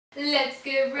Let's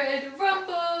get ready to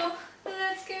rumble.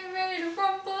 Let's get ready to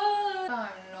rumble. I'm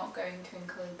not going to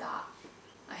include that.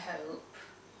 I hope.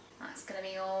 That's gonna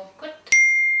be all good.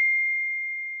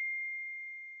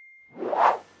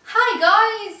 Hi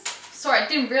guys! Sorry, I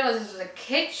didn't realise this was a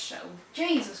kids show.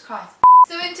 Jesus Christ.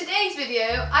 So in today's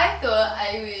video, I thought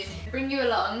I would bring you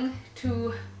along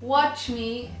to watch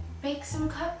me bake some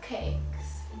cupcakes.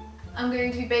 I'm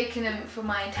going to be baking them for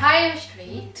my entire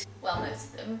street. Well,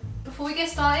 most of them. Before we get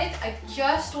started, I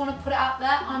just want to put it out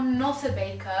there, I'm not a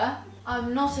baker.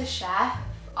 I'm not a chef.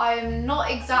 I am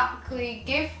not exactly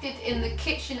gifted in the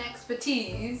kitchen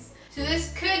expertise. So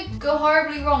this could go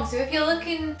horribly wrong. So if you're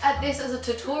looking at this as a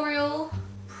tutorial,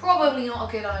 probably not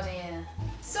a good idea.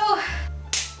 So,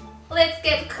 let's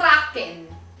get cracking.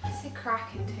 I say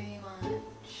cracking too much.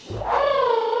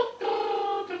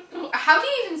 How do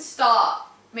you even start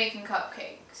making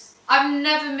cupcakes? I've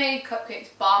never made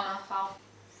cupcakes by myself.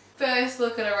 First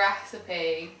look at a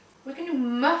recipe. We can do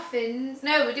muffins.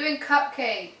 No, we're doing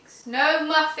cupcakes. No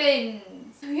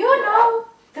muffins. Do you know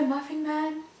the Muffin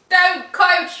Man? Don't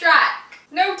quote Shrek.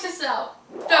 Note to self.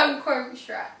 Don't quote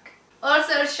Shrek.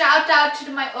 Also, shout out to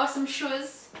my awesome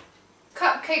shoes.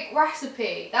 Cupcake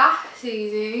recipe. That's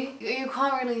easy. You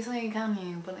can't really say, can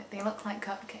you? But they look like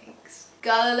cupcakes.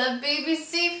 Gotta love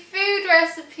BBC food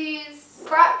recipes.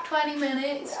 Prep 20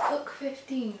 minutes, cook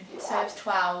 15. It serves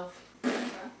 12.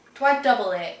 Do I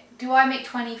double it? Do I make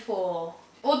 24?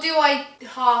 Or do I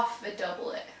half a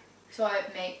double it? So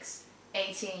it makes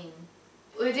 18.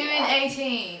 We're doing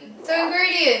 18. So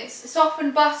ingredients,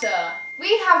 softened butter.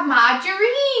 We have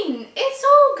margarine. It's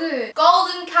all good.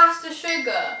 Golden caster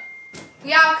sugar.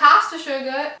 We have caster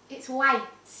sugar. It's white.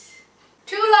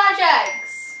 2 large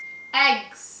eggs.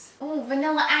 Eggs. Oh,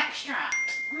 vanilla extract.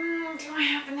 Do I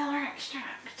have vanilla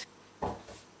extract?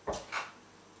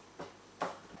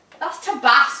 That's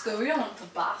Tabasco. We don't want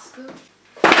Tabasco.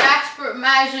 Desperate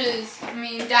measures. I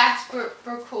mean, desperate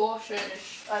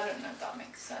precautions. I don't know if that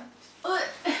makes sense. Oh,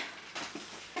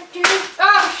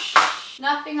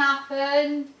 nothing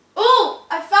happened. Oh,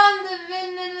 I found the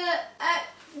vanilla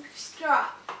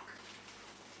extract.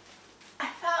 I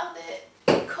found it.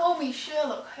 Call me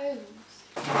Sherlock Holmes.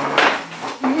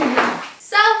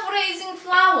 Self-raising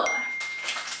flour.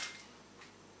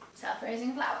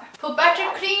 Self-raising flour. Put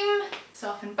buttercream,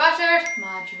 softened butter,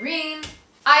 margarine,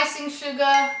 icing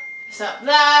sugar. It's up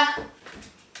there.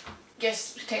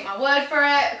 Just take my word for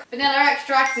it. Vanilla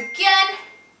extract again.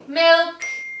 Milk.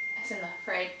 It's in the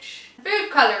fridge.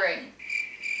 Food colouring.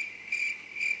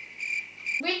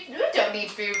 We don't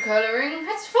need food colouring.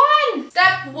 It's fine.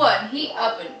 Step 1, heat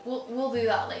oven. We'll do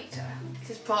that later.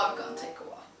 This is probably gonna take a while.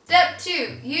 Step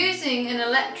 2, using an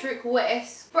electric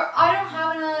whisk. But I don't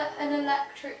have an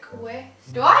electric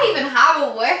whisk. Do I even have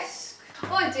a whisk?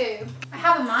 Oh, I do. I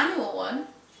have a manual one.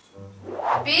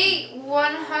 Beat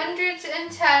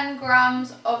 110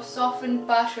 grams of softened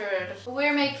butter.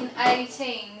 We're making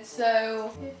 18,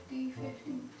 so 50,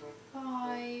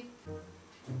 55.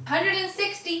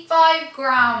 165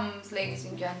 grams, ladies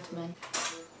and gentlemen.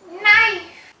 Knife!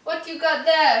 What you got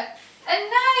there? A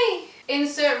knife!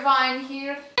 Insert vine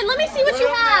here. And let me see what you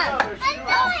have. A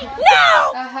knife!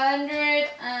 No!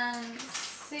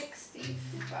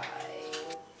 165.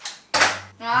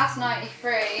 No, that's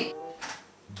 93.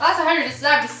 That's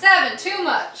 177, too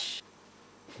much.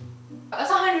 That's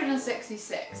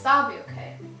 166, that'll be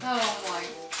okay. Oh my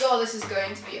god, this is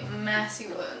going to be a messy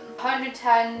one.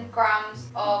 110 grams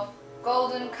of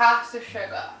golden caster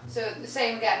sugar. So the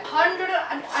same again,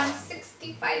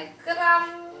 165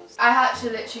 grams. I had to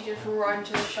literally just run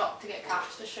to the shop to get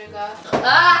caster sugar.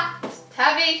 Ah, it's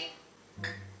heavy.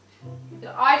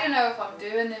 I don't know if I'm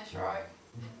doing this right.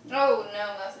 Oh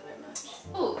no, that's a bit much.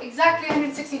 Oh, exactly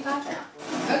 165 now.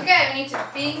 Okay, we need to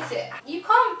beat it. You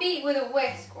can't beat with a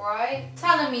whisk, right?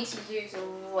 Telling me to use a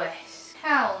whisk.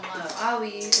 Hell no, I'll be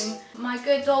using my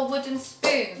good old wooden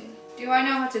spoon. Do I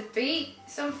know how to beat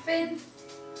something?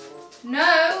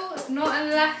 No, not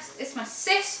unless it's my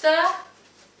sister.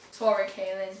 Sorry,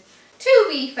 Kaylin. To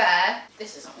be fair,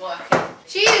 this isn't working.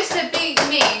 She used to beat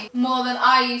me more than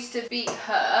I used to beat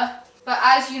her. But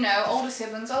as you know, older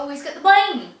siblings always get the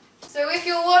blame. So if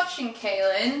you're watching,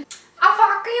 Kaylin, I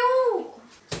fuck you.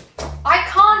 I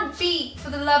can't beat for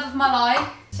the love of my life.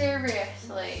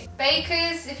 Seriously.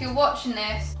 Bakers, if you're watching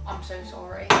this, I'm so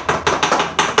sorry.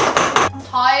 I'm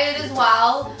tired as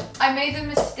well. I made the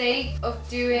mistake of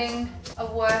doing a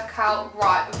workout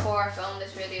right before I filmed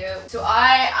this video. So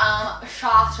I am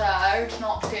shattered,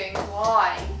 not going to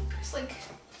lie. It's like,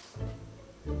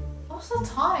 what's the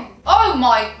time? Oh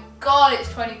my god, it's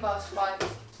 5:20.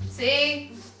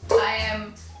 See? I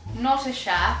am not a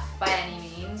chef by any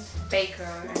means. baker,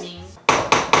 I mean.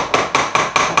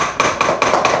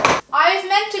 I was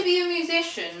meant to be a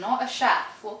musician, not a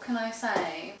chef. What can I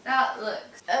say? That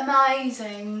looks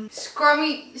amazing.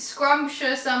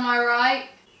 Scrumptious, am I right?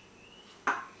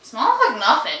 Smells like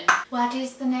nothing. What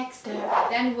is the next step?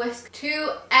 Then whisk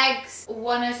 2 eggs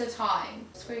one at a time,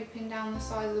 scraping down the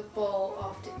side of the bowl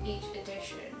after each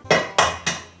addition.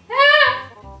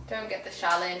 Don't get the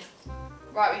challenge.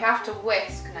 Right, we have to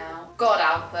whisk now. God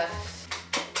help us.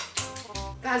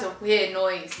 That's a weird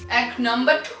noise. Egg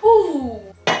number 2.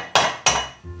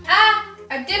 Ah,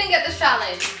 I didn't get the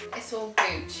challenge. It's all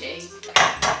Gucci.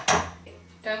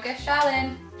 Don't get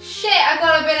shallon. Shit, I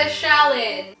got a bit of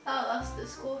shallon. Oh, that's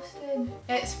disgusting.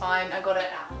 It's fine, I got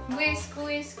it out. Whisk,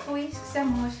 whisk, whisk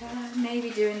some water. Maybe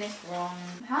doing this wrong.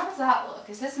 How does that look?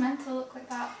 Is this meant to look like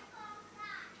that?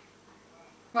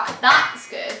 Right, that's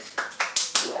good.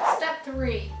 Step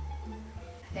 3, I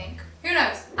think. Who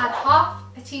knows? Add half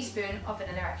a teaspoon of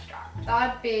vanilla extract.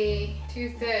 That'd be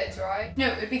 2/3, right? No,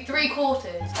 it'd be 3/4.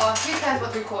 Oh, who cares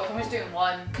about 3/4? I'm just doing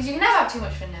 1. Because you can never have too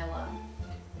much vanilla.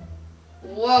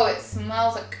 Whoa, it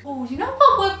smells like... Oh, you know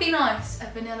what would be nice? A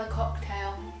vanilla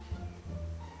cocktail.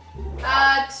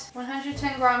 Add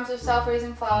 110 grams of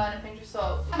self-raising flour and a pinch of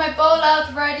salt. My bowl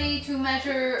out ready to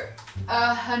measure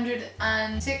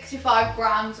 165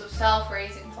 grams of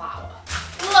self-raising flour.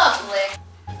 Lovely.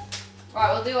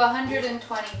 Right, we'll do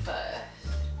 120 first.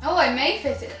 Oh, I may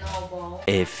fit it in the whole bowl.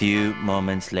 A few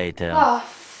moments later. Oh,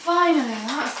 finally,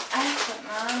 that's excellent,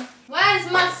 man. Where's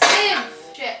my sieve?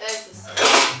 Shit, there's the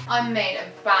sieve. I made a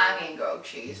banging grilled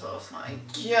cheese last night.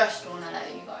 Just want to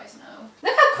let you guys know.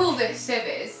 Look how cool this sieve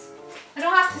is. I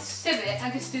don't have to sieve it, I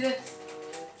can just do this.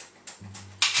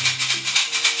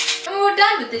 And we're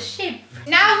done with the sieve.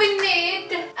 Now we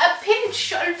need a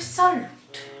pinch of salt.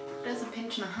 There's a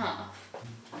pinch and a half.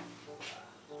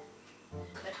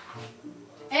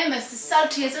 Emma's the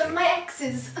saltiest of my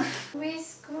exes.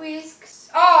 Whisk, whisk.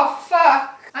 Oh,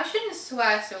 fuck. I shouldn't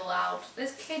swear so loud.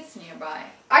 There's kids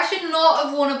nearby. I should not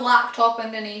have worn a black top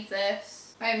underneath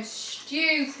this. I am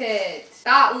stupid.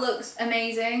 That looks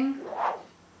amazing.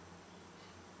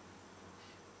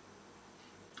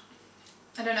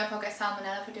 I don't know if I'll get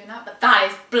salmonella for doing that, but that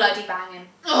is bloody banging.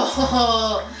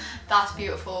 Oh, that's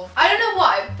beautiful. I don't know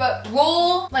why, but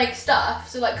raw like stuff,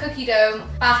 so like cookie dough,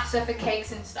 batter for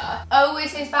cakes and stuff,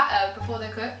 always tastes better before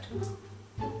they're cooked.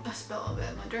 I spilled a bit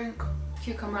of my drink.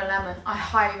 Cucumber and lemon. I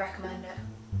highly recommend it.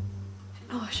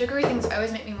 Oh, sugary things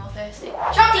always make me more thirsty.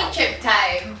 Chocolate chip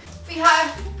time. We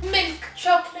have milk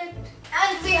chocolate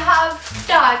and we have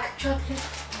dark chocolate.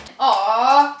 Aww,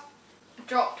 I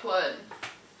dropped one.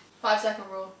 5-second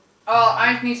rule. Oh,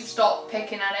 I need to stop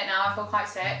picking at it now. I feel quite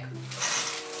sick.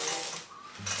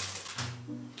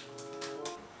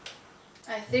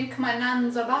 I think my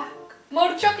nans are back.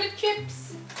 More chocolate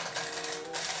chips.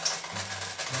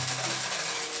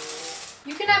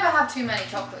 You can never have too many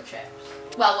chocolate chips.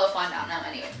 Well, we'll find out now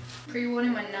anyway.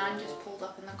 Pre-warning, my nan just pulled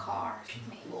up in the car. She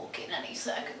may walk in any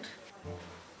second.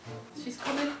 She's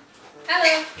coming.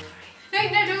 Hello. No,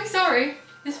 don't be sorry.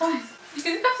 It's fine. You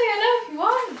can come say hello if you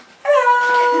want. Hello.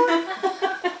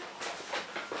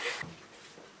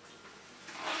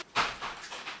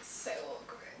 So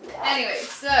awkward. Anyway,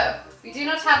 so we do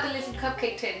not have the little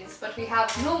cupcake tins, but we have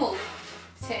normal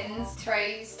tins,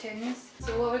 tins.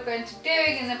 So what we're going to do,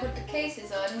 we're going to put the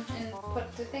cases on and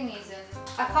put the thingies in.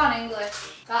 I can't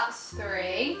English. That's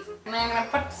 3. And I'm going to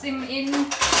put them in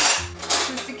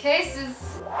with the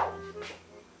cases.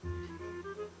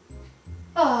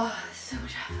 Oh, so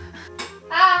much effort.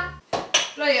 Ah!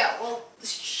 Bloody hell, well,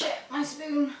 shit, my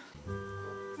spoon.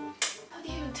 How do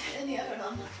you even turn the oven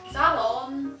on? Is that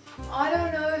on? I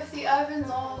don't know if the oven's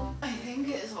on. I think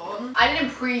it's on. I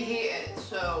didn't preheat it,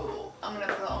 so I'm gonna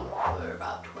put it on for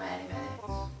about 20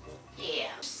 minutes.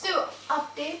 Yeah. So,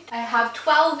 update. I have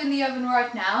 12 in the oven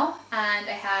right now, and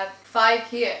I have 5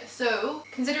 here. So,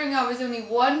 considering I was only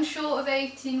 1 short of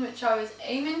 18, which I was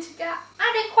aiming to get,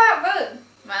 I did quite good.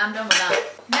 I'm done with that.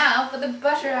 Now for the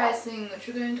butter icing, which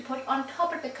we're going to put on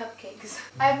top of the cupcakes.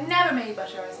 I've never made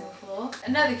butter icing before.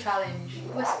 Another challenge.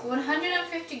 Whisk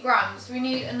 150 grams. We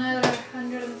need another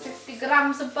 150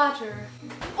 grams of butter.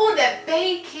 Oh, they're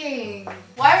baking.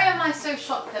 Why am I so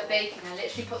shocked they're baking? I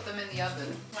literally put them in the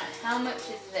oven. Right, how much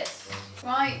is this?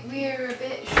 Right, we're a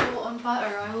bit short on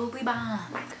butter. I will be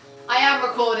back. I am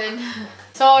recording.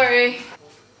 Sorry.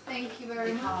 Thank you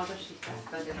very much.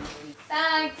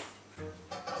 Thanks.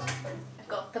 I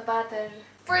got the butter.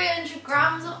 300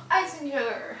 grams of icing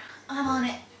sugar. I'm on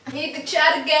it. I need the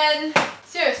chat again.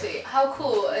 Seriously, how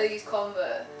cool are these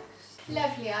Converse?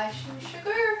 Lovely icing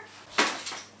sugar.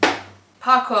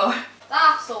 Parkour.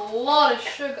 That's a lot of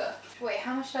sugar. Wait,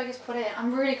 how much did I just put in?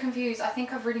 I'm really confused. I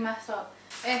think I've really messed up.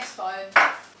 It's fine.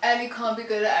 Ellie can't be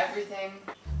good at everything.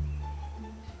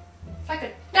 It's like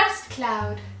a dust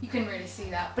cloud. You couldn't really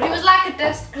see that, but it was like a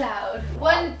dust cloud.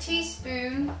 1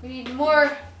 teaspoon. We need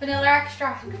more vanilla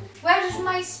extract. Where's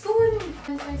my spoon?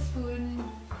 Where's my spoon?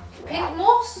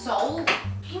 More salt.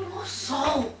 More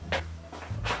salt.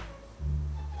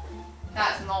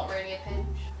 That's not really a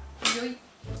pinch. Yoy.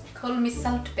 Call me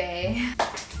Salt Bay.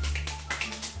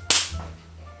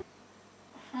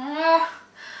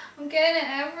 I'm getting it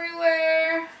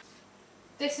everywhere.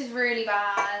 This is really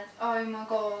bad. Oh my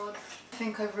god. I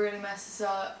think I've really messed this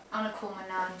up. I'm gonna call my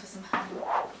nan for some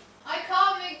help. I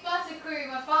can't make buttercream.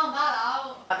 I found that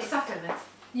out. Is that in it?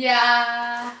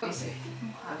 Yeah.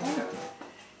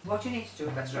 What you need to do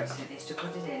with butter icing is to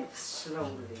put it in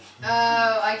slowly.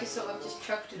 Oh, I just sort of just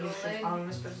chucked it all in.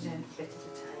 Always put it in a bit at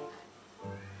a time.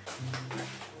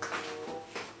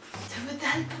 So with the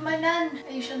help of my nan,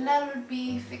 I shall now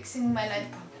be fixing my life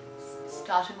problems.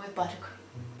 Starting with buttercream.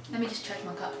 Let me just check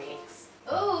my cupcakes.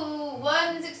 Oh,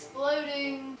 one's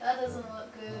exploding. That doesn't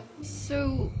look good.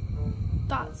 So,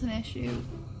 that's an issue.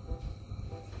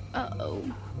 Uh-oh.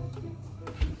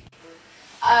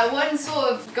 One's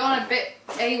sort of gone a bit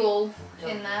AWOL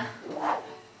in there.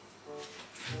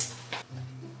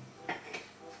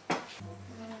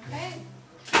 Okay.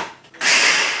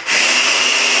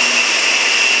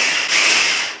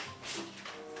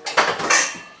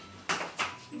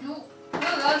 Oh,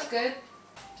 that was good.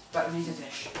 But we need a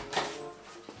dish.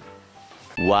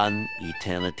 1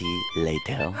 eternity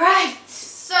later. Right,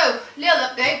 so little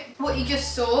update. What you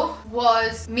just saw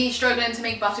was me struggling to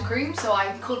make buttercream, so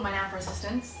I called my nan for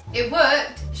assistance. It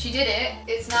worked, she did it.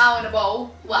 It's now in a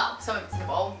bowl. Well, some of it's in a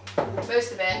bowl.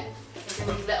 Most of it is in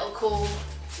these little cool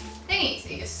thingies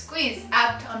that you just squeeze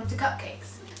out onto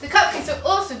cupcakes. The cupcakes are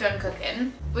also done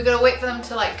cooking. We're gonna wait for them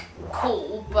to like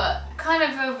cool, but kind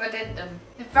of overdid them.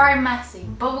 They're very messy,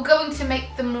 but we're going to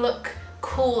make them look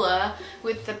cooler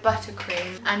with the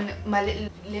buttercream and my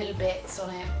little bits on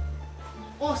it.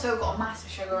 Also got a massive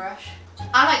sugar rush.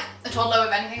 I'm like a toddler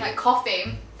with anything, like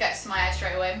coffee gets to my head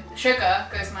straight away. Sugar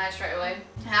goes to my head straight away.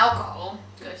 And alcohol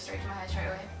goes straight to my head straight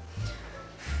away.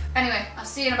 Anyway, I'll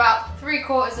see you in about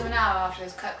 3/4 of an hour after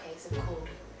those cupcakes have cooled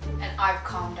and I've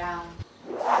calmed down.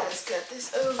 Let's get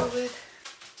this over with.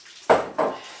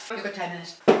 You've got 10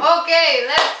 minutes. Okay,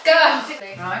 let's go.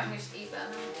 Right. Let me just eat that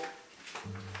now.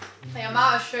 The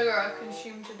amount of sugar I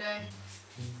consumed today.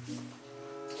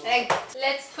 Hey,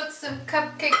 let's put some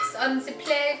cupcakes on the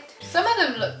plate. Some of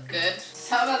them look good.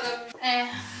 Some of them,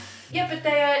 Yeah, but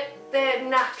they're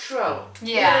natural.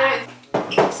 yeah.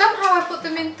 Somehow I put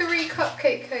them in 3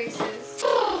 cupcake cases.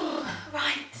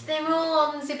 Right, they're all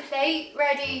on the plate,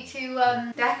 ready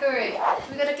to decorate.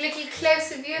 We got a little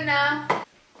closer view now.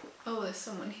 Oh, there's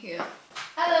someone here.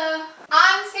 Hello,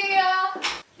 I'm here.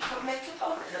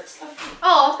 It looks lovely.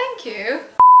 Oh, thank you.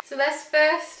 So let's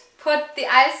first put the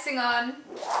icing on.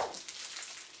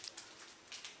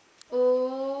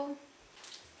 Oh.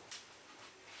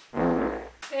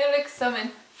 It looks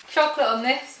something. Chocolate on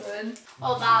this one.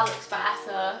 Oh, that looks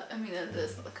better. I mean, it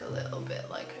does look a little bit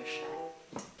like a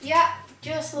shed. Yeah,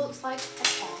 just looks like a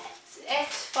shed.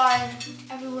 It's fine.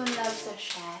 Everyone loves a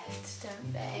shed,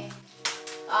 don't they?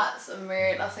 That's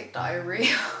that's like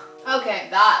diarrhea. Okay,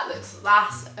 that's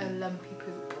a lumpy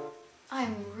poop.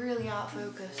 I'm really out of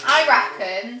focus. I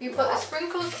reckon you put the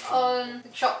sprinkles on the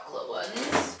chocolate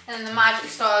ones and then the magic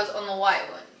stars on the white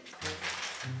ones.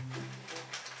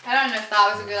 I don't know if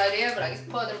that was a good idea, but I just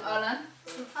put them all on.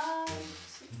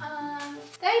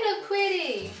 They look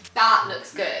pretty. That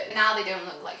looks good. Now they don't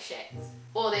look like shits.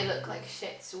 Or they look like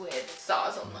shits with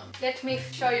stars on them. Let me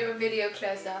show you a video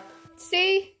close up.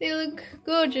 See? They look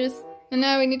gorgeous. And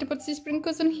now we need to put the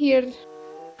sprinkles on here.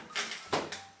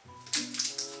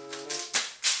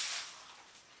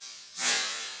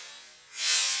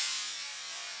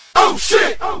 Oh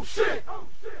shit! Oh shit! Oh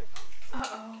shit!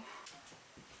 Uh-oh.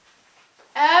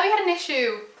 We had an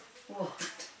issue.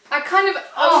 What? I kind of...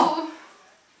 Oh!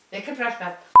 They can brush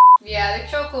up. Yeah, the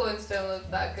chocolate ones don't look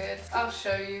that good. I'll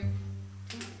show you.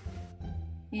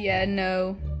 Yeah,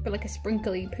 no. But like a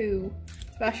sprinkly poo.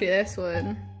 Especially this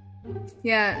one.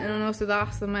 Yeah, and also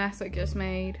that's the mess I just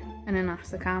made. And then that's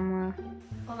the camera.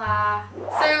 Voila.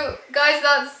 So, guys,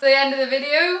 that's the end of the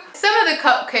video. Some of the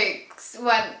cupcakes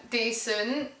went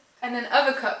decent. And then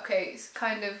other cupcakes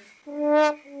kind of...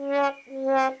 But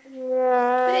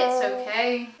it's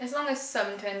okay. As long as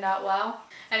some turned out well.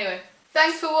 Anyway,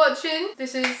 thanks for watching.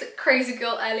 This is Crazy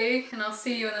Girl Ellie. And I'll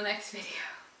see you in the next video.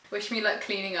 Wish me luck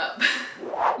cleaning up.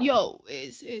 Yo,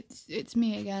 it's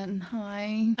me again.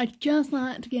 Hi. I'd just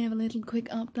like to give a little quick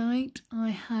update.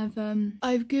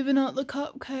 I've given out the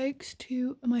cupcakes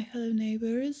to my fellow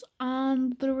neighbours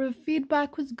and the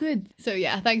feedback was good. So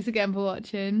yeah, thanks again for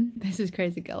watching. This is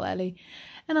Crazy Girl Ellie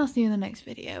and I'll see you in the next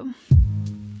video.